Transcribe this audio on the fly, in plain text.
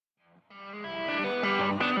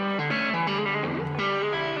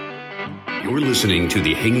You're listening to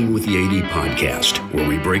the Hanging with the AD podcast, where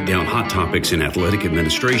we break down hot topics in athletic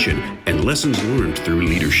administration and lessons learned through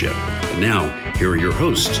leadership. And now, here are your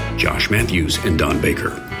hosts, Josh Matthews and Don Baker.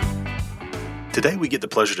 Today, we get the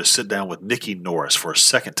pleasure to sit down with Nikki Norris for a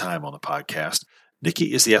second time on the podcast.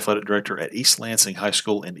 Nikki is the athletic director at East Lansing High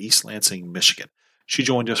School in East Lansing, Michigan. She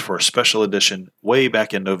joined us for a special edition way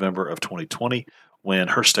back in November of 2020 when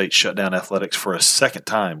her state shut down athletics for a second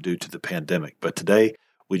time due to the pandemic. But today,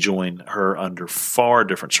 we join her under far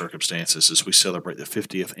different circumstances as we celebrate the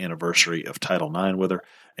 50th anniversary of Title IX with her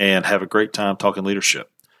and have a great time talking leadership.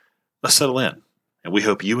 Let's settle in, and we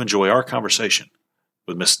hope you enjoy our conversation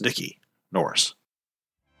with Miss Nikki Norris.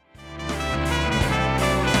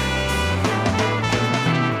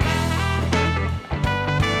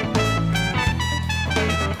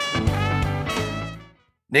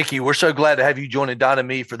 Nikki, we're so glad to have you joining Don and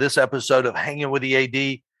me for this episode of Hanging with the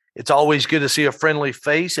AD. It's always good to see a friendly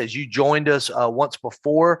face as you joined us once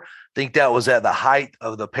before. I think that was at the height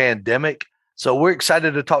of the pandemic. So we're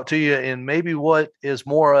excited to talk to you in maybe what is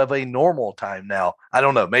more of a normal time now. I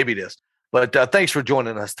don't know, maybe it is. But thanks for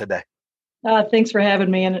joining us today. Thanks for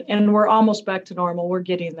having me. And we're almost back to normal. We're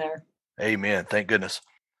getting there. Amen. Thank goodness.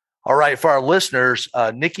 All right. For our listeners,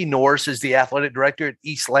 Nikki Norris is the athletic director at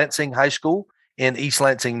East Lansing High School in East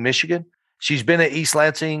Lansing, Michigan. She's been at East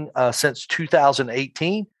Lansing since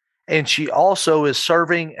 2018, and she also is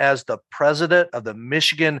serving as the president of the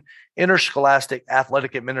Michigan Interscholastic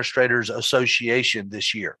Athletic Administrators Association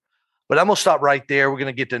this year. But I'm going to stop right there. We're going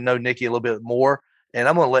to get to know Nikki a little bit more, and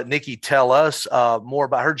I'm going to let Nikki tell us more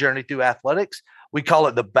about her journey through athletics. We call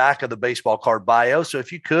it the back of the baseball card bio. So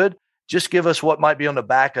if you could, just give us what might be on the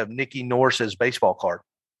back of Nikki Norris's baseball card.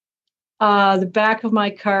 The back of my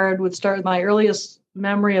card would start with my earliest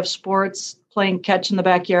memory of sports, playing catch in the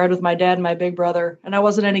backyard with my dad and my big brother. And I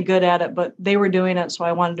wasn't any good at it, but they were doing it, so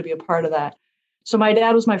I wanted to be a part of that. So my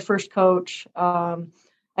dad was my first coach. I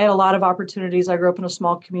had a lot of opportunities. I grew up in a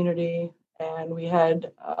small community, and we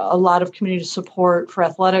had a lot of community support for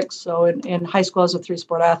athletics. So in high school, I was a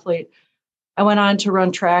three-sport athlete. I went on to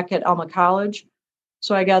run track at Alma College.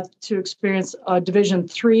 So I got to experience a Division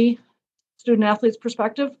III student athlete's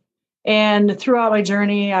perspective. And throughout my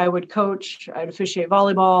journey, I would coach, I'd officiate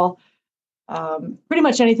volleyball, pretty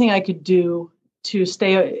much anything I could do to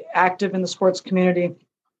stay active in the sports community.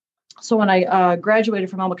 So when I graduated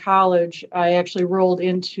from Alma College, I actually rolled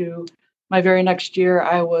into my very next year.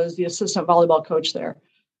 I was the assistant volleyball coach there.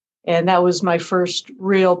 And that was my first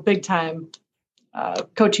real big time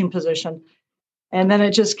coaching position. And then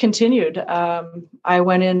it just continued. I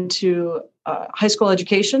went into high school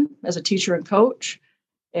education as a teacher and coach,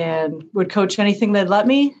 and would coach anything they'd let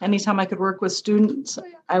me. Anytime I could work with students,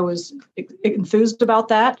 I was enthused about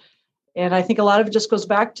that. And I think a lot of it just goes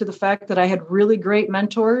back to the fact that I had really great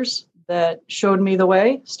mentors that showed me the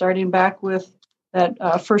way, starting back with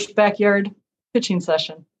that first backyard pitching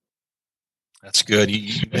session. That's good.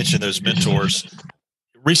 You mentioned those mentors.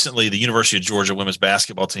 Recently, the University of Georgia women's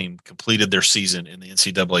basketball team completed their season in the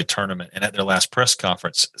NCAA tournament. And at their last press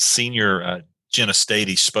conference, senior Jenna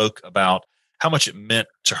Stady spoke about how much it meant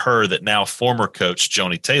to her that now former coach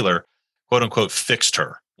Joni Taylor, quote unquote, fixed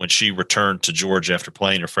her when she returned to Georgia after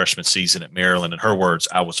playing her freshman season at Maryland. In her words,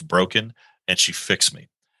 I was broken and she fixed me.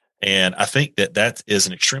 And I think that is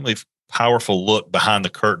an extremely powerful look behind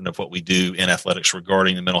the curtain of what we do in athletics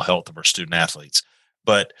regarding the mental health of our student athletes.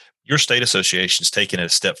 But your state association is taking it a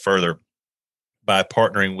step further by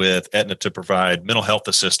partnering with Aetna to provide mental health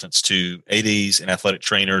assistance to ADs and athletic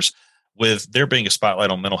trainers, with there being a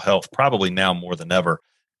spotlight on mental health probably now more than ever.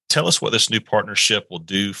 Tell us what this new partnership will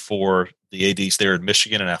do for the ADs there in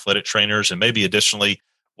Michigan and athletic trainers, and maybe additionally,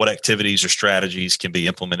 what activities or strategies can be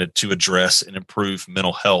implemented to address and improve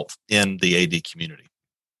mental health in the AD community.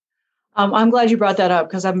 I'm glad you brought that up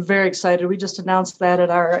because I'm very excited. We just announced that at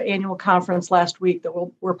our annual conference last week that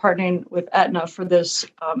we're partnering with Aetna for this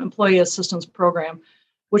employee assistance program,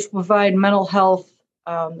 which will provide mental health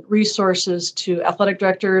resources to athletic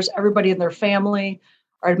directors, everybody in their family,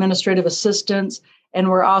 our administrative assistants, and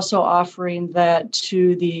we're also offering that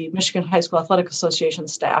to the Michigan High School Athletic Association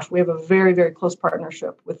staff. We have a very, very close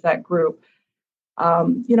partnership with that group.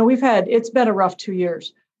 It's been a rough 2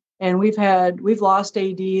 years, and we've lost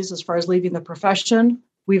ADs as far as leaving the profession.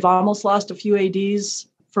 We've almost lost a few ADs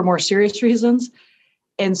for more serious reasons.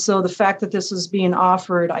 And so the fact that this is being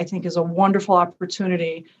offered, I think, is a wonderful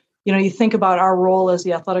opportunity. You think about our role as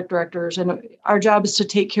the athletic directors, and our job is to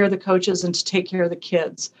take care of the coaches and to take care of the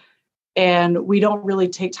kids. And we don't really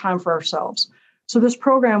take time for ourselves. So this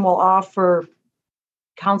program will offer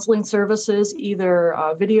counseling services, either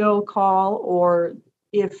a video call or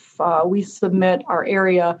if we submit our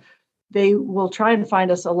area, they will try and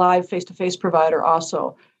find us a live face-to-face provider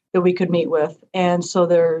also that we could meet with. And so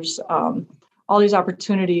there's all these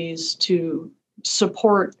opportunities to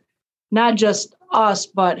support not just us,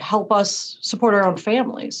 but help us support our own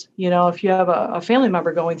families. If you have a family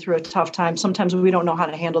member going through a tough time, sometimes we don't know how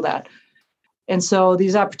to handle that. And so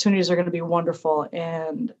these opportunities are going to be wonderful.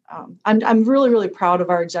 And I'm really, really proud of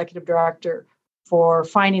our executive director for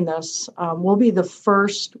finding this. We'll be the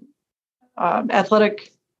first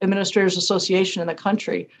athletic administrators association in the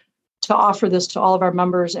country to offer this to all of our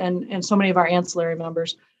members and so many of our ancillary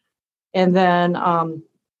members. And then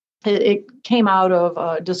it came out of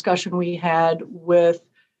a discussion we had with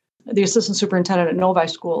the assistant superintendent at Novi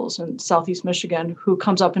Schools in Southeast Michigan, who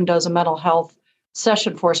comes up and does a mental health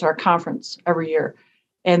session for us at our conference every year.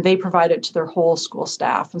 And they provide it to their whole school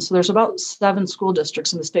staff. And so there's about 7 school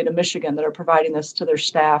districts in the state of Michigan that are providing this to their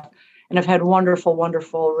staff and have had wonderful,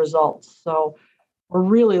 wonderful results. So we're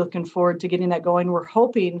really looking forward to getting that going. We're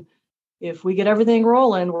hoping, if we get everything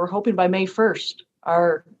rolling, we're hoping by May 1st,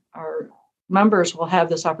 our members will have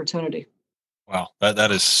this opportunity. Wow,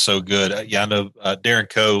 that is so good. I know Darren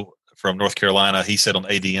Coe from North Carolina, he said on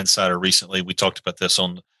AD Insider recently, we talked about this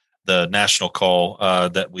on the national call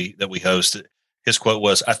that we hosted. His quote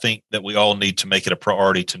was, "I think that we all need to make it a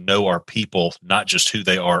priority to know our people, not just who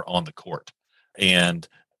they are on the court." And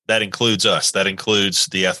that includes us. That includes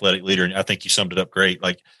the athletic leader. And I think you summed it up great.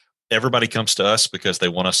 Like, everybody comes to us because they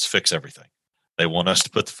want us to fix everything. They want us to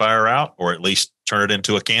put the fire out, or at least turn it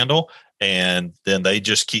into a candle. And then they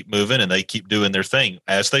just keep moving and they keep doing their thing,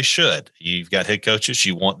 as they should. You've got head coaches.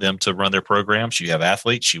 You want them to run their programs. You have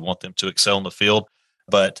athletes. You want them to excel in the field.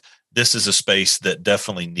 But this is a space that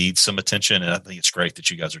definitely needs some attention. And I think it's great that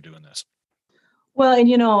you guys are doing this. Well, and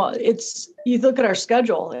you look at our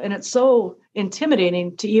schedule, and it's so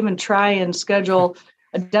intimidating to even try and schedule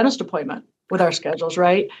a dentist appointment with our schedules,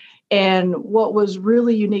 right? And what was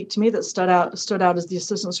really unique to me that stood out as the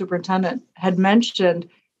assistant superintendent had mentioned,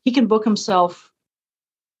 he can book himself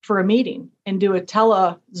for a meeting and do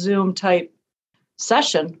a Zoom type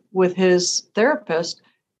session with his therapist.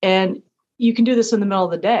 And you can do this in the middle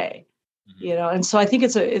of the day, and so I think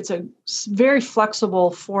it's a very flexible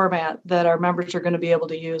format that our members are going to be able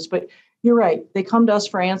to use. But you're right. They come to us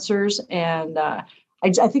for answers. And I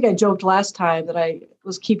think I joked last time that I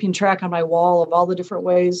was keeping track on my wall of all the different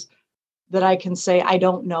ways that I can say, I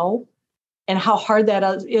don't know, and how hard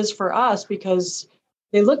that is for us, because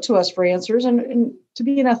they look to us for answers. And to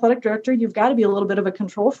be an athletic director, you've got to be a little bit of a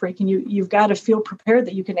control freak, and you've got to feel prepared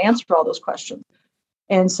that you can answer all those questions.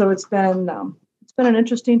 And so it's been an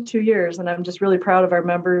interesting 2 years, and I'm just really proud of our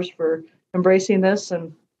members for embracing this,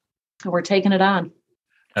 and we're taking it on.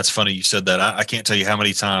 That's funny you said that. I can't tell you how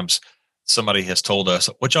many times somebody has told us,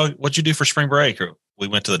 "What'd you do for spring break?" Or, "We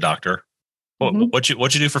went to the doctor." Mm-hmm. What'd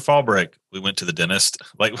you do for fall break? "We went to the dentist."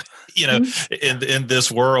 Like, Mm-hmm. in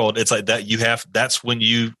this world, it's like that. That's when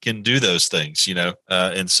you can do those things,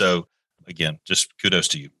 And so, again, just kudos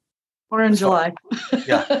to you. Or in July.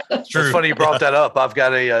 Yeah, True. It's funny you brought that up. I've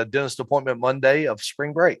got a dentist appointment Monday of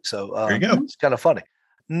spring break, so there you go. It's kind of funny.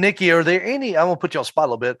 Nikki, are there any? I'm gonna put you on the spot a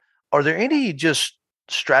little bit. Are there any just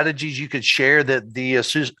strategies you could share that the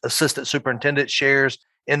assistant superintendent shares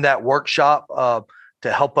in that workshop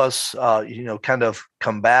to help us, kind of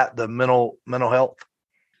combat the mental health?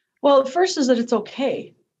 Well, the first is that it's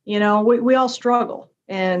okay. We all struggle,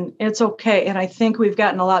 and it's okay. And I think we've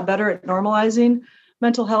gotten a lot better at normalizing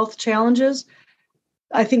mental health challenges.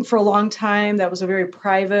 I think for a long time, that was a very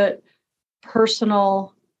private,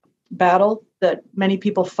 personal battle that many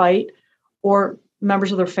people fight, or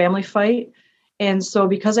members of their family fight. And so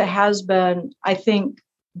because it has been, I think,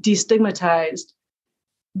 destigmatized,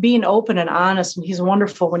 being open and honest, and he's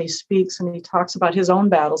wonderful when he speaks and he talks about his own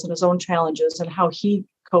battles and his own challenges and how he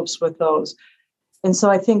copes with those. And so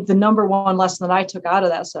I think the number one lesson that I took out of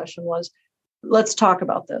that session was, let's talk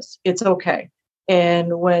about this. It's okay.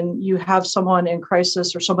 And when you have someone in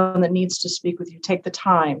crisis or someone that needs to speak with you, take the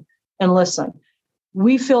time and listen.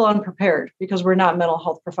 We feel unprepared because we're not mental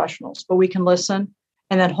health professionals, but we can listen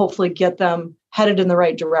and then hopefully get them headed in the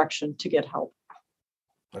right direction to get help.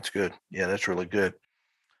 That's good. Yeah, that's really good.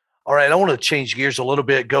 All right, I want to change gears a little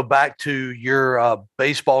bit, go back to your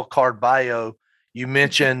baseball card bio. You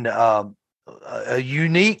mentioned a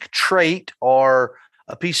unique trait or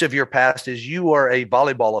a piece of your past is you were a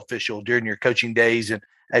volleyball official during your coaching days and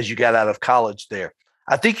as you got out of college there.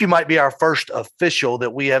 I think you might be our first official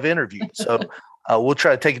that we have interviewed. So we'll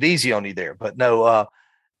try to take it easy on you there. But no,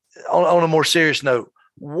 on a more serious note,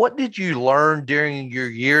 what did you learn during your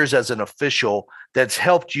years as an official that's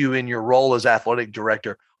helped you in your role as athletic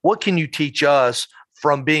director? What can you teach us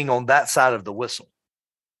from being on that side of the whistle?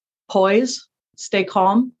 poise, stay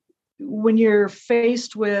calm. When you're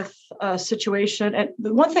faced with a situation, and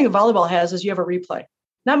the one thing volleyball has is you have a replay.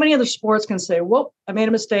 Not many other sports can say, whoop, I made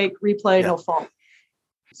a mistake, replay, no fault.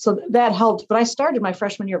 So that helped. But I started my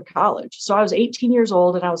freshman year of college. So I was 18 years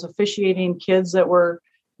old and I was officiating kids that were,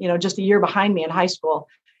 just a year behind me in high school.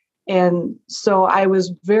 And so I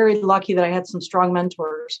was very lucky that I had some strong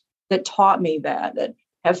mentors that taught me that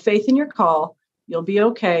have faith in your call, you'll be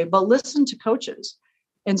okay, but listen to coaches.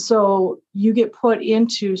 And so you get put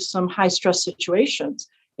into some high stress situations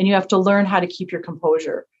and you have to learn how to keep your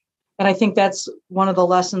composure. And I think that's one of the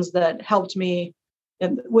lessons that helped me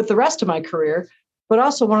with the rest of my career, but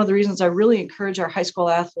also one of the reasons I really encourage our high school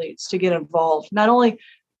athletes to get involved, not only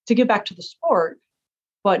to get back to the sport,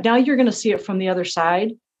 but now you're going to see it from the other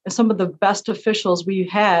side. And some of the best officials we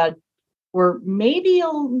had were maybe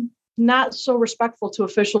not so respectful to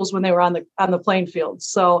officials when they were on the playing field.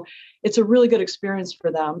 So it's a really good experience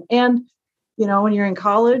for them. And, when you're in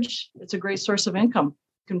college, it's a great source of income.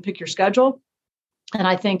 You can pick your schedule. And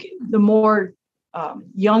I think the more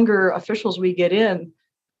younger officials we get in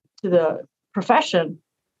to the profession,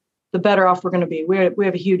 the better off we're going to be. We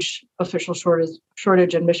have a huge official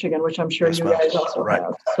shortage in Michigan, which I'm sure you guys also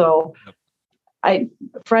have. So a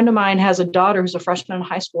friend of mine has a daughter who's a freshman in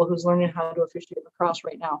high school who's learning how to officiate lacrosse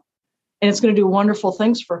right now. And it's going to do wonderful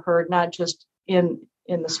things for her, not just in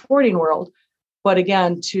the sporting world, but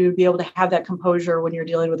again, to be able to have that composure when you're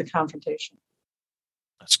dealing with a confrontation.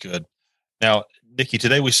 That's good. Now, Nikki,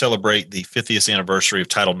 today we celebrate the 50th anniversary of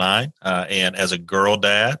Title IX. And as a girl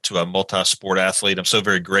dad to a multi-sport athlete, I'm so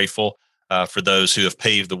very grateful for those who have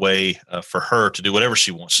paved the way for her to do whatever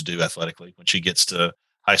she wants to do athletically when she gets to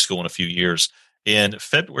high school in a few years. In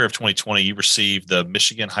February of 2020, you received the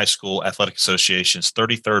Michigan High School Athletic Association's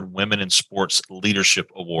 33rd Women in Sports Leadership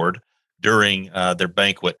Award during their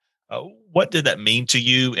banquet. What did that mean to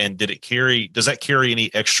you? And does that carry any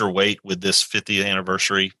extra weight with this 50th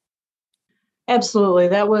anniversary? Absolutely.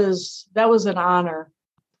 That was an honor.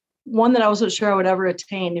 One that I wasn't sure I would ever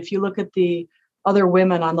attain. If you look at the other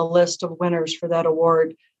women on the list of winners for that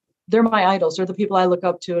award, they're my idols. They're the people I look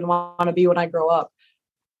up to and want to be when I grow up.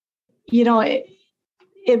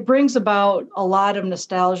 It brings about a lot of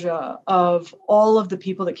nostalgia of all of the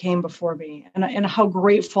people that came before me and how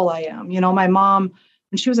grateful I am. My mom,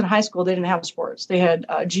 when she was in high school, they didn't have sports. They had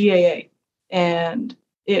GAA, and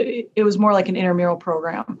it was more like an intramural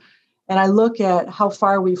program. And I look at how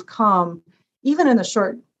far we've come, even in the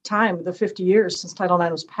short time, the 50 years since Title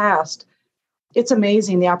IX was passed. It's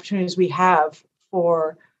amazing the opportunities we have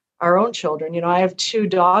for our own children. I have 2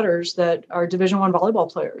 daughters that are Division I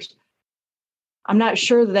volleyball players. I'm not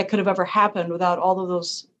sure that could have ever happened without all of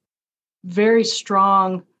those very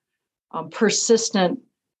strong, persistent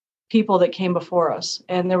people that came before us.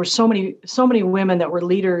 And there were so many women that were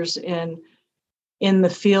leaders in the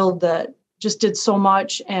field that just did so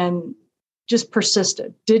much and just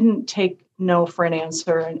persisted, didn't take no for an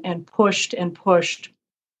answer and pushed and pushed.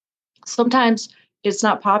 Sometimes it's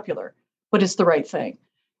not popular, but it's the right thing.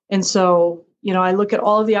 And so, I look at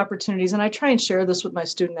all of the opportunities and I try and share this with my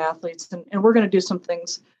student athletes. And we're going to do some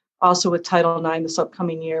things also with Title IX this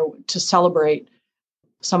upcoming year to celebrate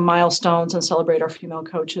some milestones and celebrate our female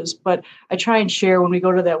coaches. But I try and share when we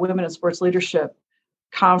go to that Women in Sports Leadership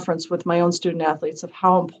conference with my own student athletes of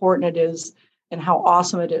how important it is and how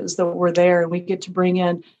awesome it is that we're there and we get to bring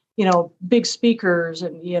in, big speakers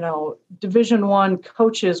and, Division I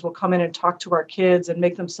coaches will come in and talk to our kids and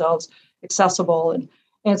make themselves accessible. And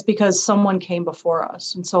it's because someone came before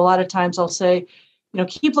us. And so a lot of times I'll say,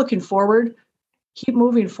 keep looking forward, keep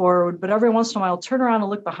moving forward, but every once in a while, turn around and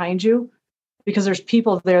look behind you because there's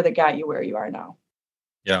people there that got you where you are now.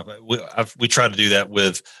 Yeah, we try to do that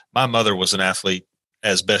with my mother was an athlete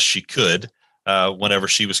as best she could whenever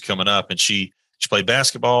she was coming up, and she played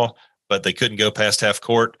basketball, but they couldn't go past half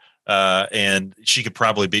court. And she could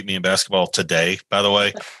probably beat me in basketball today, by the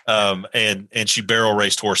way. And she barrel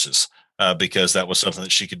raced horses because that was something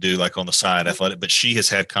that she could do like on the side athletic. But she has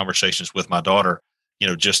had conversations with my daughter,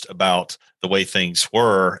 just about the way things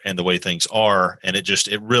were and the way things are. And it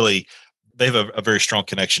really, they have a very strong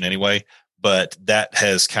connection anyway, but that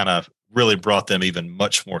has kind of really brought them even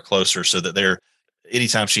much more closer so that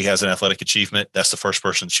anytime she has an athletic achievement, that's the first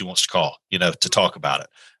person she wants to call, to talk about it.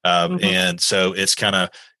 And so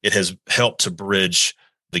it has helped to bridge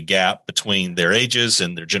the gap between their ages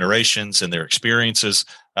and their generations and their experiences.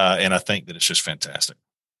 And I think that it's just fantastic.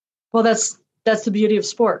 Well, that's the beauty of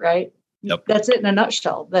sport, right? Yep. That's it in a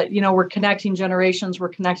nutshell, that, we're connecting generations, we're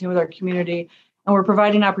connecting with our community, and we're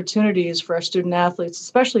providing opportunities for our student athletes,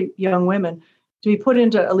 especially young women, to be put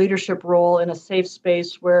into a leadership role in a safe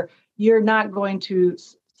space where you're not going to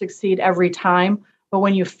succeed every time, but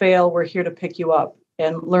when you fail, we're here to pick you up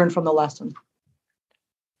and learn from the lesson.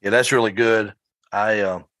 Yeah, that's really good.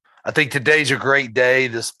 I think today's a great day,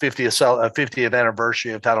 this 50th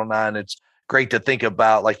anniversary of Title IX. It's great to think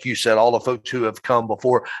about, like you said, all the folks who have come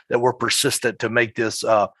before that were persistent to make this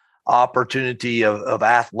opportunity of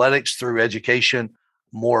athletics through education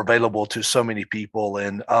more available to so many people.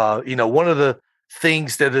 And, one of the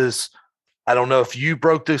things that is, I don't know if you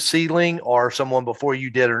broke the ceiling or someone before you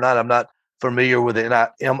did or not. I'm not familiar with the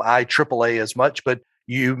MIAAA as much, but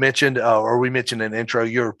you mentioned, or we mentioned in the intro,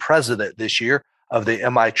 you're president this year of the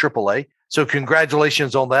MIAAA. So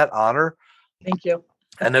congratulations on that honor. Thank you.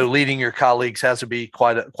 I know leading your colleagues has to be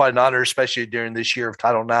quite an honor, especially during this year of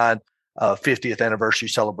Title IX 50th anniversary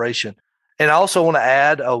celebration. And I also want to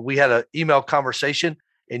add, we had an email conversation,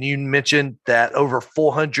 and you mentioned that over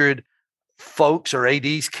 400 folks or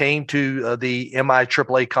ADs came to the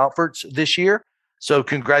MIAAA conference this year. So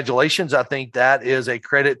congratulations. I think that is a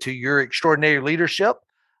credit to your extraordinary leadership.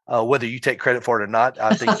 Whether you take credit for it or not,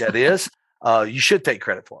 I think that is. You should take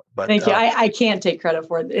credit for it. But thank you. I can't take credit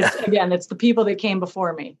for it. It's the people that came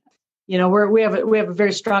before me. We have a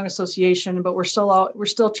very strong association, but we're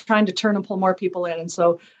still trying to turn and pull more people in, and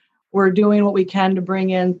so we're doing what we can to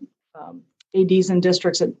bring in ADs and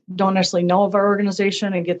districts that don't necessarily know of our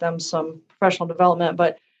organization and get them some professional development.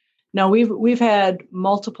 But no, we've had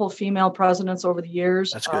multiple female presidents over the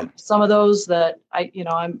years. That's good. Some of those that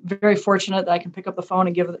I'm very fortunate that I can pick up the phone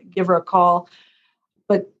and give her a call.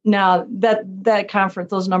 But now that conference,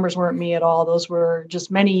 those numbers weren't me at all. Those were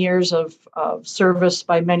just many years of service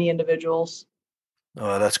by many individuals.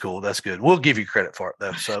 Oh, that's cool. That's good. We'll give you credit for it,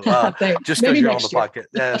 though. So just because you're on the podcast.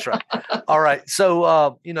 Yeah, that's right. All right.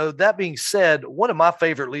 So, that being said, one of my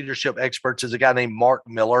favorite leadership experts is a guy named Mark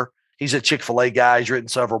Miller. He's a Chick-fil-A guy. He's written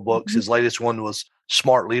several books. Mm-hmm. His latest one was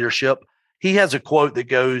Smart Leadership. He has a quote that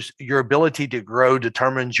goes, "Your ability to grow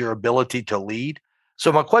determines your ability to lead."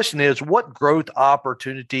 So my question is, what growth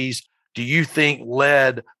opportunities do you think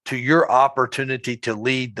led to your opportunity to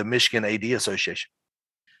lead the Michigan AD Association?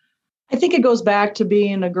 I think it goes back to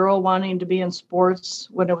being a girl wanting to be in sports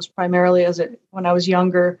when it was primarily when I was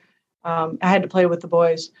younger. I had to play with the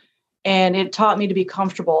boys, and it taught me to be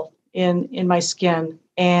comfortable in my skin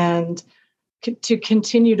and to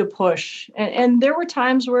continue to push. And there were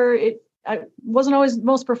times where I wasn't always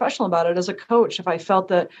most professional about it as a coach if I felt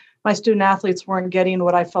that my student athletes weren't getting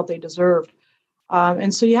what I felt they deserved.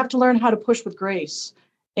 And so you have to learn how to push with grace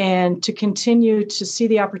and to continue to see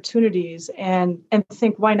the opportunities and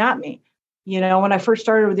think, why not me? When I first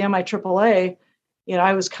started with the MIAAA,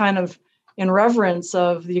 I was kind of in reverence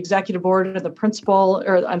of the executive board and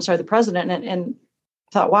the president, and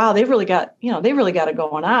thought, wow, they've really got it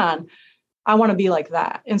going on. I want to be like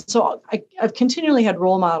that. And so I've continually had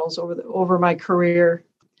role models over my career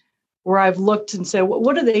where I've looked and said,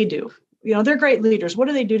 what do they do? They're great leaders. What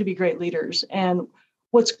do they do to be great leaders? And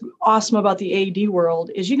what's awesome about the AD world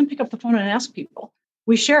is you can pick up the phone and ask people.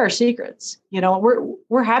 We share our secrets.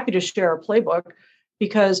 We're happy to share our playbook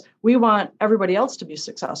because we want everybody else to be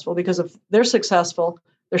successful, because if they're successful,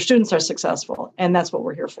 their students are successful. And that's what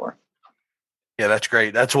we're here for. Yeah, that's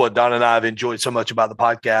great. That's what Don and I have enjoyed so much about the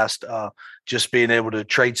podcast, just being able to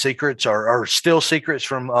trade secrets or steal secrets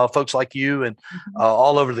from folks like you and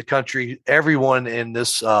all over the country. Everyone in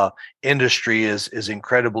this industry is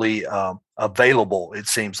incredibly available, it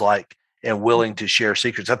seems like, and willing to share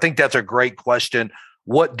secrets. I think that's a great question.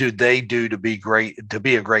 What do they do to be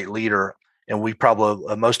a great leader? And we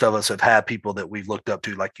probably, most of us have had people that we've looked up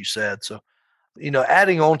to, like you said. So,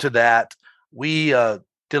 adding on to that, we did a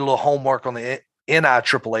little homework on the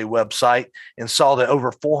NIAAA website and saw that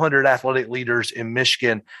over 400 athletic leaders in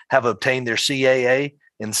Michigan have obtained their CAA,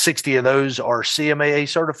 and 60 of those are CMAA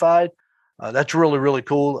certified. That's really, really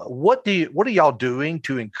cool. What are y'all doing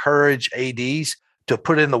to encourage ADs to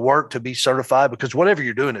put in the work to be certified? Because whatever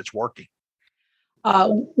you're doing, it's working.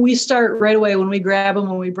 We start right away when we grab them,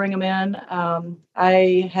 when we bring them in.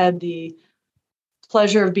 I had the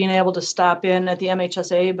pleasure of being able to stop in at the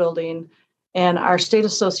MHSAA building, and our state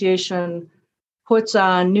association puts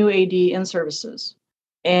on new AD in-services.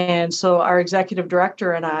 And so our executive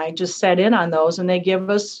director and I just sat in on those, and they give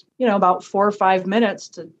us, about 4 or 5 minutes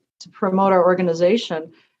to promote our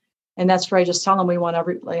organization. And that's where I just tell them we want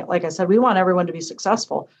like I said, we want everyone to be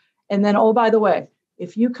successful. And then, oh, by the way,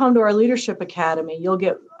 if you come to our Leadership Academy, you'll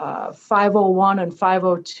get 501 and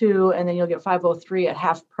 502, and then you'll get 503 at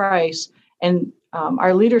half price. And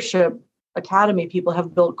our Leadership Academy people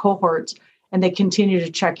have built cohorts, and they continue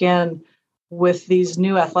to check in with these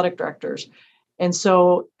new athletic directors. And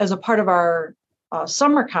so as a part of our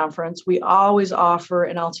summer conference, we always offer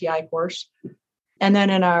an LTI course And then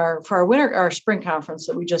for our spring conference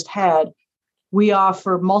that we just had, we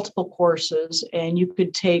offer multiple courses, and you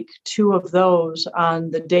could take 2 of those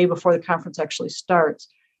on the day before the conference actually starts.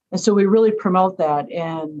 And so we really promote that.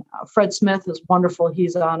 And Fred Smith is wonderful.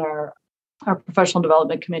 He's on our professional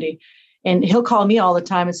development committee. And he'll call me all the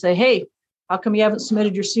time and say, hey, how come you haven't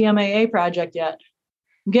submitted your CMAA project yet?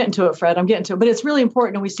 I'm getting to it, Fred. I'm getting to it. But it's really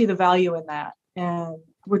important, and we see the value in that. And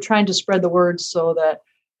we're trying to spread the word so that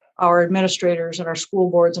our administrators and our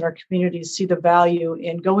school boards and our communities see the value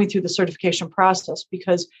in going through the certification process,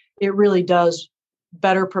 because it really does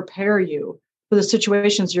better prepare you for the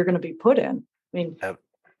situations you're going to be put in. I mean,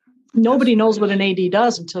 nobody knows what an AD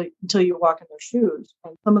does until you walk in their shoes.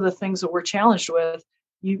 And some of the things that we're challenged with,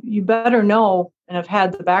 you better know and have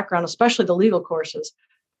had the background, especially the legal courses,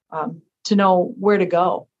 to know where to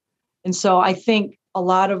go. And so I think a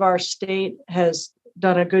lot of our state has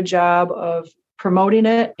done a good job of promoting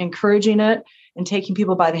it, encouraging it, and taking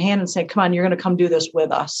people by the hand and saying, come on, you're going to come do this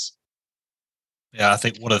with us. Yeah, I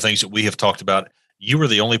think one of the things that we have talked about, you are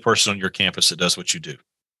the only person on your campus that does what you do,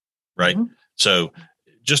 right? Mm-hmm. So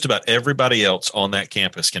just about everybody else on that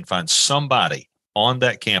campus can find somebody on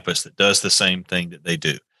that campus that does the same thing that they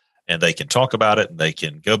do. And they can talk about it, and they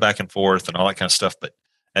can go back and forth and all that kind of stuff. But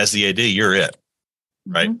as the AD, you're it,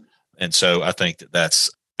 right? Mm-hmm. And so I think that's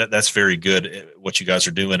very good what you guys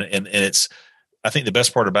are doing. And it's, I think the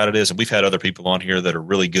best part about it is, and we've had other people on here that are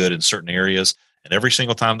really good in certain areas, and every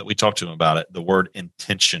single time that we talk to them about it, the word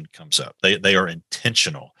intention comes up. They are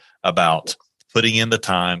intentional about putting in the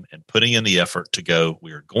time and putting in the effort to go,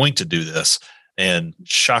 we are going to do this. And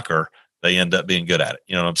shocker, they end up being good at it.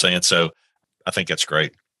 You know what I'm saying? So I think that's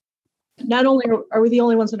great. Not only are we the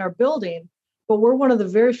only ones in our building, but we're one of the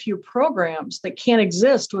very few programs that can't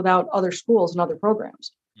exist without other schools and other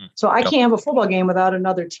programs. So I can't have a football game without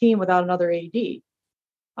another team, without another AD.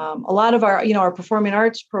 A lot of our performing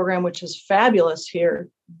arts program, which is fabulous here,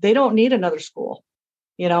 they don't need another school.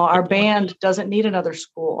 Our band doesn't need another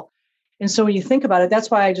school. And so when you think about it, that's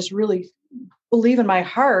why I just really believe in my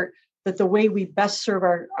heart that the way we best serve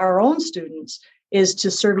our own students is to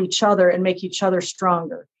serve each other and make each other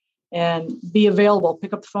stronger and be available.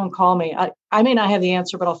 Pick up the phone, call me. I may not have the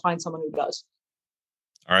answer, but I'll find someone who does.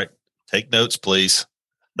 All right. Take notes, please.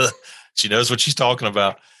 She knows what she's talking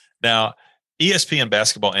about. Now, ESPN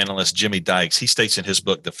basketball analyst Jimmy Dykes, he states in his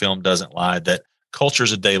book, The Film Doesn't Lie, that culture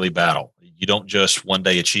is a daily battle. You don't just one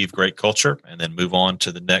day achieve great culture and then move on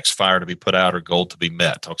to the next fire to be put out or goal to be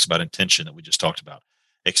met. Talks about intention that we just talked about.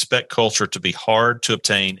 Expect culture to be hard to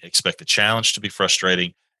obtain, expect the challenge to be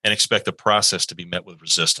frustrating, and expect the process to be met with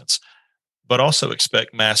resistance. But also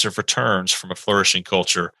expect massive returns from a flourishing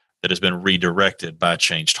culture that has been redirected by a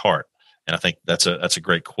changed heart. And I think that's a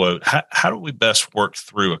great quote. How do we best work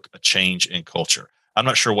through a change in culture? I'm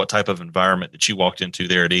not sure what type of environment that you walked into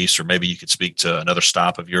there at East, or maybe you could speak to another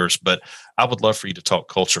stop of yours, but I would love for you to talk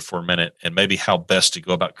culture for a minute and maybe how best to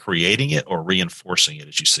go about creating it or reinforcing it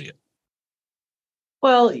as you see it.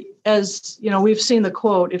 Well, as we've seen the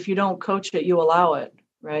quote, if you don't coach it, you allow it,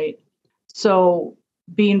 right? So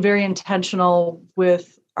being very intentional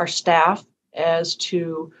with our staff as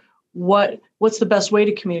to what's the best way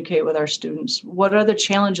to communicate with our students? What are the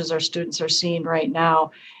challenges our students are seeing right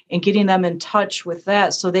now? And getting them in touch with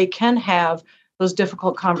that so they can have those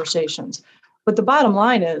difficult conversations. But the bottom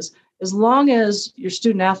line is, as long as your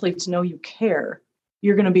student athletes know you care,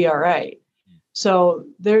 you're going to be all right. So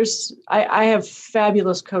I have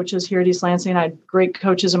fabulous coaches here at East Lansing. I had great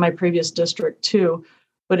coaches in my previous district too.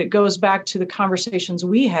 But it goes back to the conversations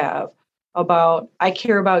we have about, I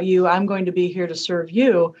care about you. I'm going to be here to serve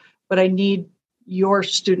you. But I need your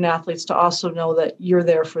student athletes to also know that you're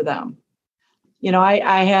there for them.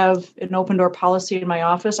 I have an open door policy in my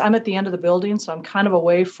office. I'm at the end of the building, so I'm kind of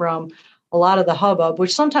away from a lot of the hubbub,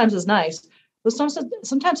 which sometimes is nice, but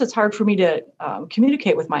sometimes it's hard for me to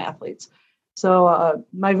communicate with my athletes. So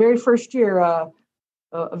my very first year, a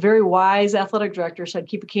very wise athletic director said,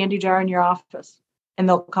 keep a candy jar in your office, and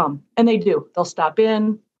they'll come. And they do. They'll stop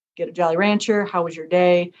in, get a Jolly Rancher. How was your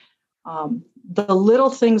day? The little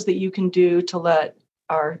things that you can do to let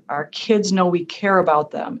our kids know we care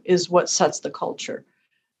about them is what sets the culture.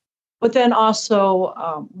 But then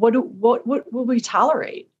also, what will we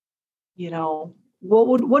tolerate?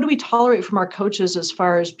 What do we tolerate from our coaches as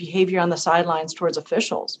far as behavior on the sidelines towards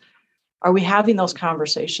officials? Are we having those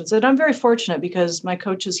conversations? And I'm very fortunate because my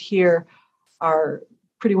coaches here are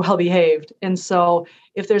pretty well behaved. And so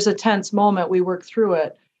if there's a tense moment, we work through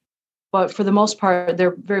it. But for the most part,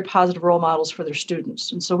 they're very positive role models for their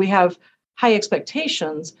students. And so we have high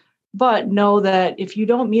expectations, but know that if you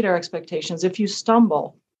don't meet our expectations, if you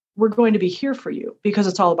stumble, we're going to be here for you because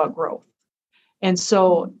it's all about growth. And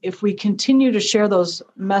so if we continue to share those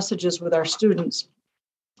messages with our students,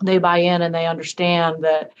 they buy in and they understand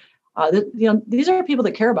that, these are people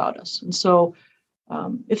that care about us. And so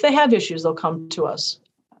if they have issues, they'll come to us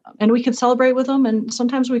and we can celebrate with them. And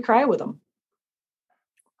sometimes we cry with them.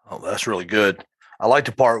 Oh, that's really good. I like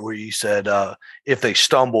the part where you said, if they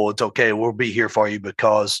stumble, it's okay. We'll be here for you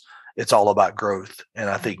because it's all about growth. And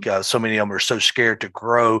I think so many of them are so scared to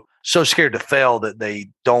grow, so scared to fail that they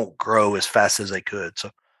don't grow as fast as they could. So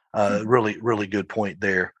really, really good point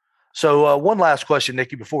there. So one last question,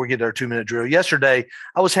 Nikki, before we get to our 2-minute drill. Yesterday,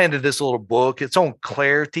 I was handed this little book. It's on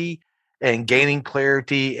clarity and gaining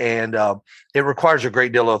clarity, and it requires a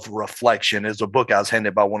great deal of reflection. It's a book I was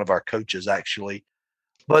handed by one of our coaches, actually.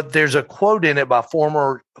 But there's a quote in it by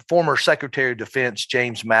former Secretary of Defense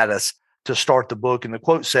James Mattis to start the book. And the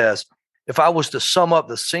quote says, "If I was to sum up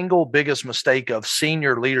the single biggest mistake of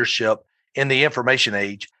senior leadership in the information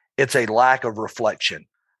age, it's a lack of reflection.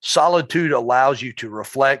 Solitude allows you to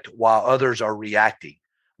reflect while others are reacting.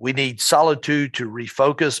 We need solitude to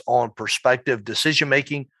refocus on prospective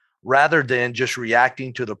decision-making rather than just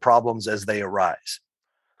reacting to the problems as they arise."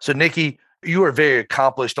 So, Nikki, you are very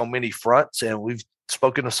accomplished on many fronts, and we've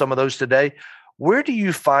spoken of some of those today. Where do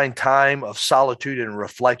you find time of solitude and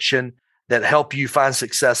reflection that help you find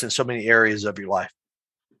success in so many areas of your life?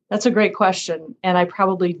 That's a great question. And I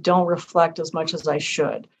probably don't reflect as much as I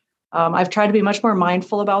should. I've tried to be much more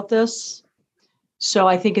mindful about this. So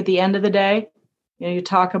I think at the end of the day, you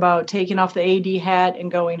talk about taking off the AD hat and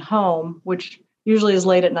going home, which usually is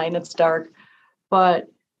late at night and it's dark. But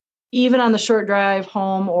even on the short drive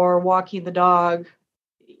home or walking the dog,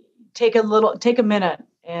 take a minute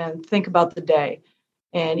and think about the day.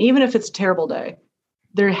 And even if it's a terrible day,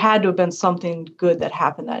 there had to have been something good that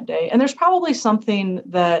happened that day. And there's probably something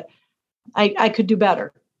that I could do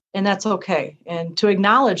better. And that's okay. And to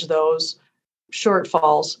acknowledge those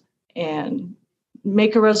shortfalls and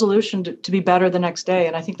make a resolution to be better the next day.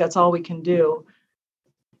 And I think that's all we can do.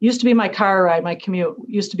 Used to be my car ride, my commute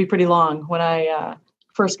used to be pretty long when I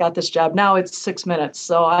first got this job. Now it's 6 minutes.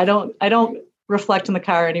 So I don't reflect in the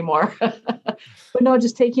car anymore. But no,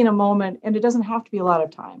 just taking a moment, and it doesn't have to be a lot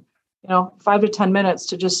of time. 5 to 10 minutes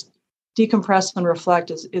to just decompress and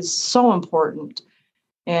reflect is so important.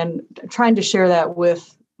 And trying to share that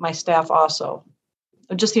with my staff also.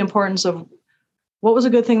 Just the importance of what was a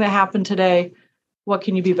good thing that happened today? What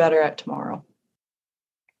can you be better at tomorrow?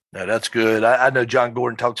 No, that's good. I know John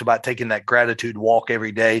Gordon talks about taking that gratitude walk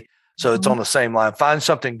every day. So it's on the same line. Find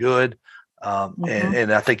something good.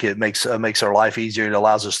 And I think it makes our life easier. It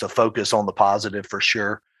allows us to focus on the positive for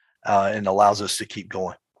sure, and allows us to keep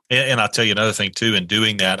going. And I'll tell you another thing too. In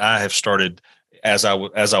doing that, I have started as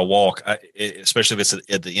I walk, especially if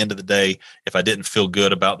it's at the end of the day, if I didn't feel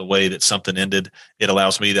good about the way that something ended, it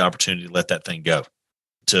allows me the opportunity to let that thing go,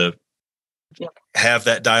 to have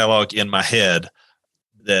that dialogue in my head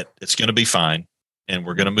that it's going to be fine and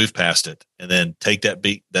we're going to move past it, and then take that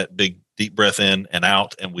big deep breath in and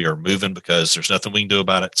out, and we are moving because there's nothing we can do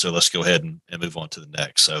about it. So let's go ahead and move on to the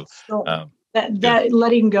next. So that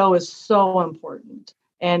letting go is so important.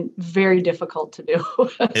 And very difficult to do.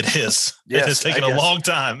 It is. Yes, it has taken a long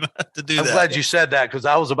time to do that. I'm glad you said that, because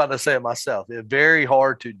I was about to say it myself. It's very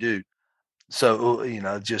hard to do. So,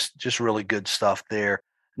 just really good stuff there.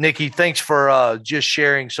 Nikki, thanks for just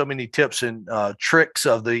sharing so many tips and tricks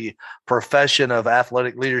of the profession of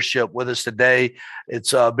athletic leadership with us today.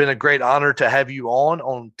 It's been a great honor to have you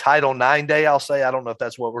on Title IX Day, I'll say. I don't know if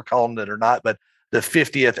that's what we're calling it or not, but the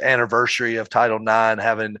 50th anniversary of Title IX,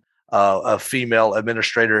 having a female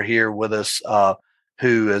administrator here with us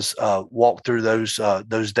who has walked through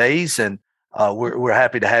those days, and we're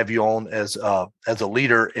happy to have you on as a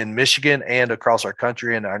leader in Michigan and across our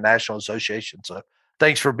country and our national association. So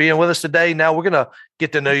thanks for being with us today. Now we're going to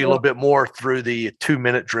get to know you a little bit more through the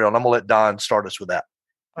 2-minute drill, and I'm going to let Don start us with that.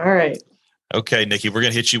 All right. Okay, Nikki, we're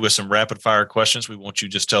going to hit you with some rapid fire questions. We want you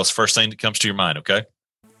to just tell us first thing that comes to your mind. Okay.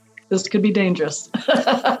 This could be dangerous.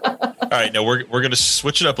 All right, now we're going to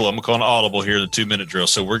switch it up a little. I'm going to call an audible here, the 2-minute drill.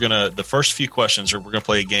 So the first few questions we're going to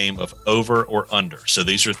play a game of over or under. So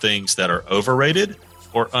these are things that are overrated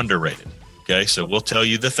or underrated. Okay, so we'll tell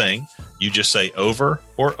you the thing. You just say over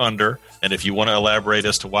or under. And if you want to elaborate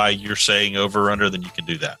as to why you're saying over or under, then you can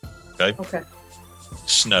do that. Okay? Okay.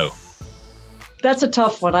 Snow. That's a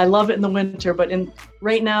tough one. I love it in the winter, but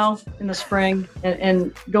right now in the spring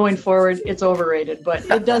and going forward, it's overrated. But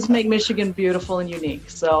it does make Michigan beautiful and unique.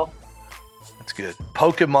 So that's good.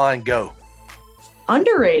 Pokemon Go.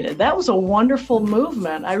 Underrated. That was a wonderful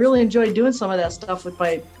movement. I really enjoyed doing some of that stuff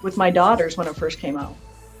with my daughters when it first came out.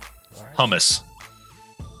 Hummus.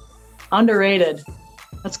 Underrated.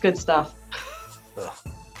 That's good stuff.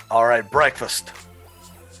 All right, breakfast.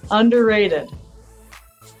 Underrated.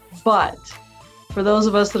 But for those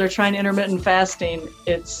of us that are trying intermittent fasting,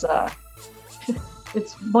 it's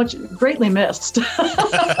greatly missed.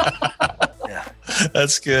 Yeah.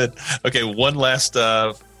 That's good. Okay, one last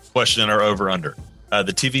question in our over-under.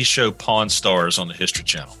 The TV show Pawn Stars on the History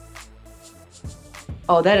Channel.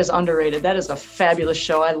 Oh, that is underrated. That is a fabulous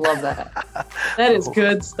show. I love that. That is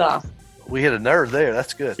good stuff. We hit a nerve there.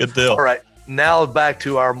 That's good. Good deal. All right. Now back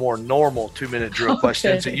to our more normal 2-minute drill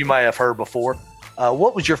questions that you might have heard before.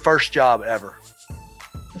 What was your first job ever?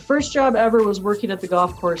 The first job ever was working at the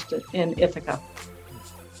golf course in Ithaca.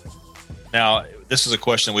 Now, this is a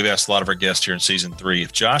question we've asked a lot of our guests here in season 3.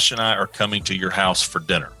 If Josh and I are coming to your house for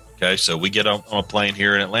dinner, okay, so we get on a plane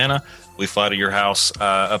here in Atlanta, we fly to your house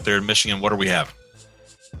up there in Michigan, what are we having?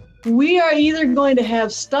 We are either going to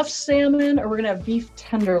have stuffed salmon or we're going to have beef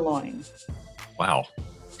tenderloin. Wow.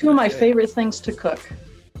 2 of my favorite things to cook.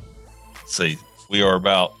 Let's see, we are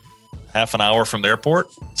about half an hour from the airport,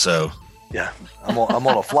 so. Yeah, I'm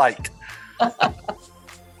on a flight.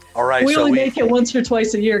 All right. We only make it once or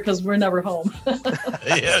twice a year because we're never home.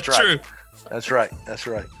 Yeah, true. That's right.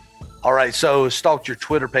 All right. So stalked your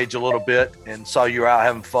Twitter page a little bit and saw you were out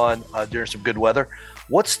having fun during some good weather.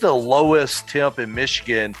 What's the lowest temp in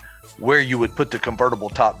Michigan where you would put the convertible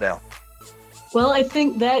top down? Well, I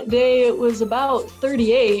think that day it was about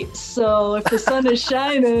 38. So if the sun is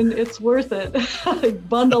shining, it's worth it.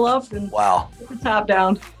 Bundle up and put the top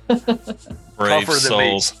down. Brave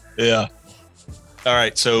souls. Yeah. All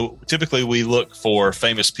right. So typically we look for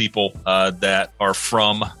famous people that are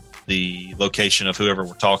from the location of whoever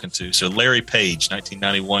we're talking to. So Larry Page,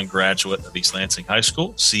 1991 graduate of East Lansing High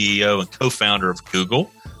School, CEO and co-founder of Google,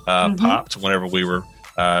 popped whenever we were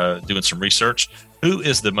doing some research. Who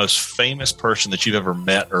is the most famous person that you've ever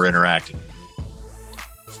met or interacted with?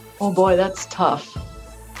 Oh boy, that's tough.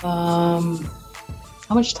 How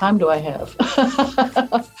much time do I have?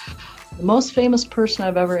 The most famous person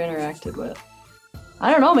I've ever interacted with.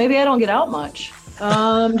 I don't know. Maybe I don't get out much.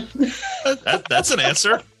 That's an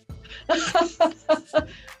answer.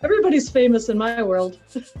 Everybody's famous in my world.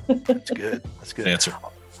 That's good. Answer.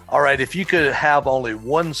 All right. If you could have only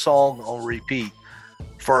one song on repeat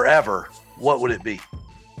forever, what would it be?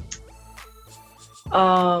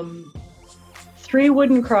 3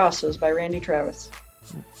 Wooden Crosses by Randy Travis.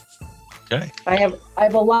 Okay. I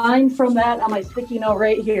have a line from that on my sticky note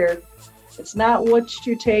right here. It's not what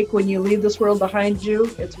you take when you leave this world behind you.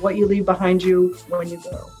 It's what you leave behind you when you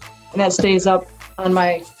go. And that stays up on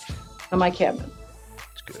my cabinet.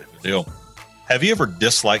 That's good. Good deal. Have you ever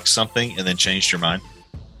disliked something and then changed your mind?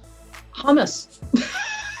 Hummus.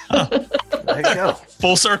 There you go.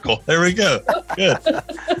 Full circle. There we go. Good.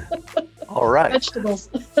 All right. Vegetables.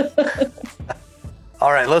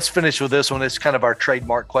 All right, let's finish with this one. It's kind of our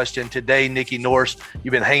trademark question. Today, Nikki Norris,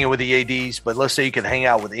 you've been hanging with the ADs, but let's say you could hang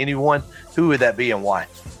out with anyone. Who would that be and why?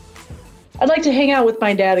 I'd like to hang out with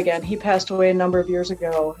my dad again. He passed away a number of years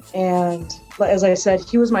ago. And as I said,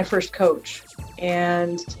 he was my first coach.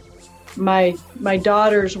 And my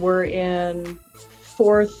daughters were in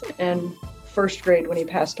 4th and 1st grade when he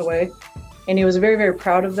passed away. And he was very, very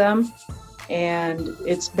proud of them. And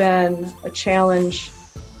it's been a challenge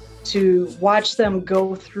to watch them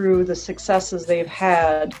go through the successes they've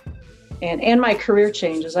had and my career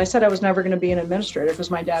changes. I said I was never going to be an administrator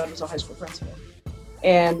because my dad was a high school principal.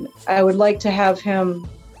 And I would like to have him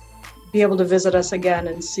be able to visit us again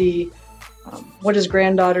and see what his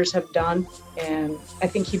granddaughters have done. And I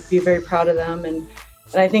think he'd be very proud of them. And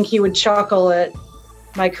I think he would chuckle at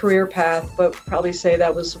my career path, but probably say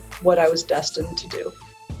that was what I was destined to do.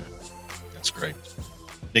 That's great.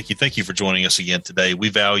 Nikki, thank you for joining us again today. We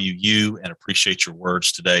value you and appreciate your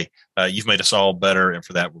words today. You've made us all better, and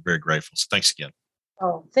for that, we're very grateful. So thanks again.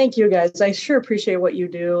 Oh, thank you, guys. I sure appreciate what you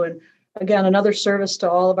do. And again, another service to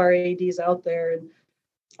all of our ADs out there. And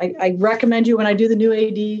I recommend you when I do the new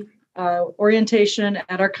AD orientation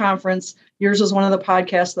at our conference. Yours is one of the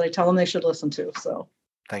podcasts that I tell them they should listen to. So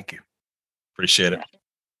thank you. Appreciate it.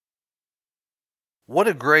 What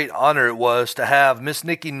a great honor it was to have Miss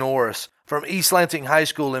Nikki Norris from East Lansing High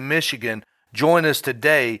School in Michigan join us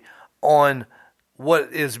today on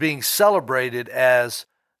what is being celebrated as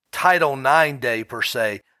Title IX Day, per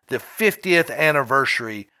se, the 50th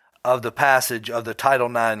anniversary of the passage of the Title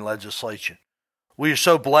IX legislation. We are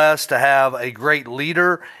so blessed to have a great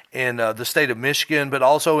leader in the state of Michigan, but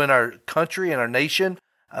also in our country and our nation,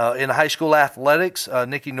 in high school athletics,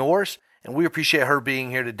 Nikki Norris, and we appreciate her being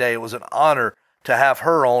here today. It was an honor to have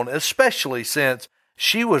her on, especially since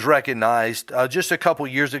she was recognized just a couple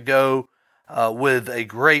years ago with a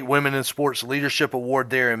great Women in Sports Leadership Award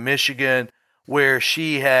there in Michigan, where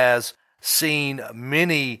she has seen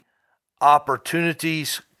many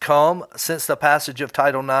opportunities come since the passage of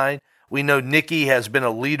Title IX. We know Nikki has been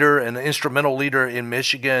a leader, an instrumental leader in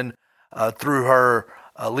Michigan through her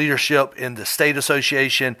leadership in the state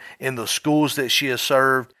association, in the schools that she has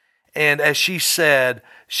served. And as she said,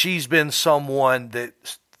 she's been someone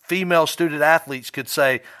that female student athletes could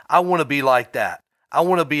say, I want to be like that. I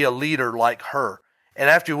want to be a leader like her. And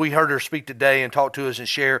after we heard her speak today and talk to us and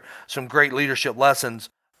share some great leadership lessons,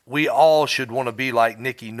 we all should want to be like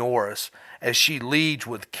Nikki Norris as she leads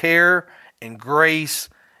with care and grace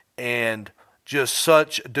and just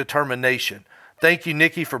such determination. Thank you,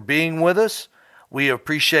 Nikki, for being with us. We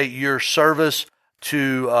appreciate your service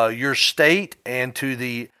to your state and to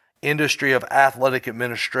the industry of athletic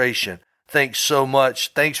administration. Thanks so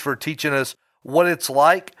much. Thanks for teaching us what it's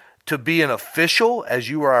like to be an official, as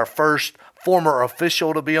you were our first former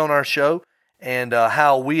official to be on our show, and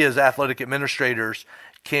how we as athletic administrators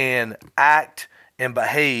can act and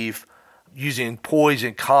behave using poise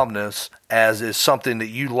and calmness, as is something that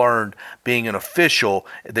you learned being an official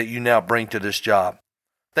that you now bring to this job.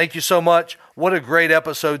 Thank you so much. What a great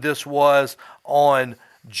episode this was on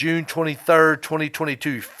June 23rd,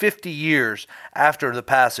 2022, 50 years after the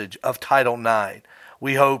passage of Title IX.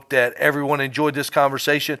 We hope that everyone enjoyed this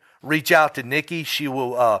conversation. Reach out to Nikki. She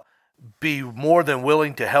will be more than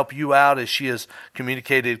willing to help you out, as she has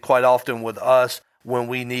communicated quite often with us when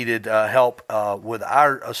we needed help with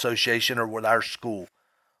our association or with our school.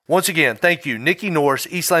 Once again, thank you, Nikki Norris,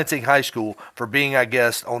 East Lansing High School, for being our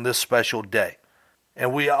guest on this special day.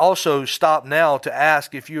 And we also stop now to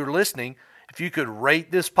ask, if you're listening, if you could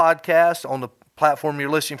rate this podcast on the platform you're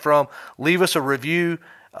listening from, leave us a review,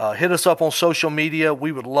 hit us up on social media.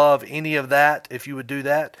 We would love any of that if you would do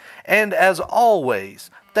that. And as always,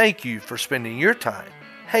 thank you for spending your time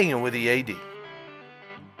hanging with the AD.